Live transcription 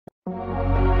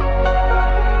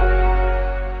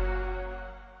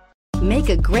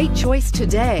Make a great choice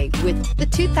today with the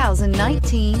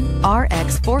 2019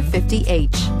 RX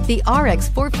 450h. The RX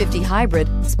 450 Hybrid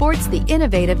sports the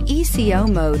innovative ECO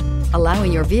mode,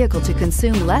 allowing your vehicle to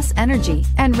consume less energy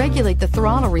and regulate the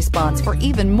throttle response for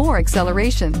even more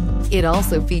acceleration. It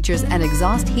also features an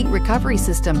exhaust heat recovery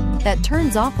system that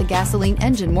turns off the gasoline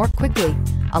engine more quickly,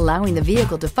 allowing the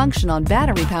vehicle to function on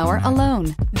battery power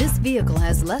alone. This vehicle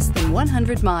has less than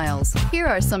 100 miles. Here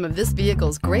are some of this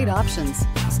vehicle's great options: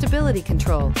 stability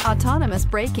control, autonomous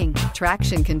braking,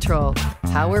 traction control,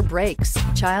 power brakes,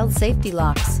 child safety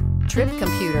locks, trip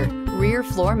computer, rear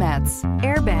floor mats,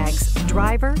 airbags,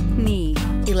 driver, knee,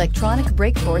 electronic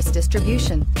brake force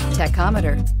distribution,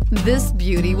 tachometer. This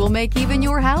beauty will make even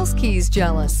your house keys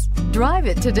jealous. Drive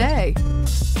it today.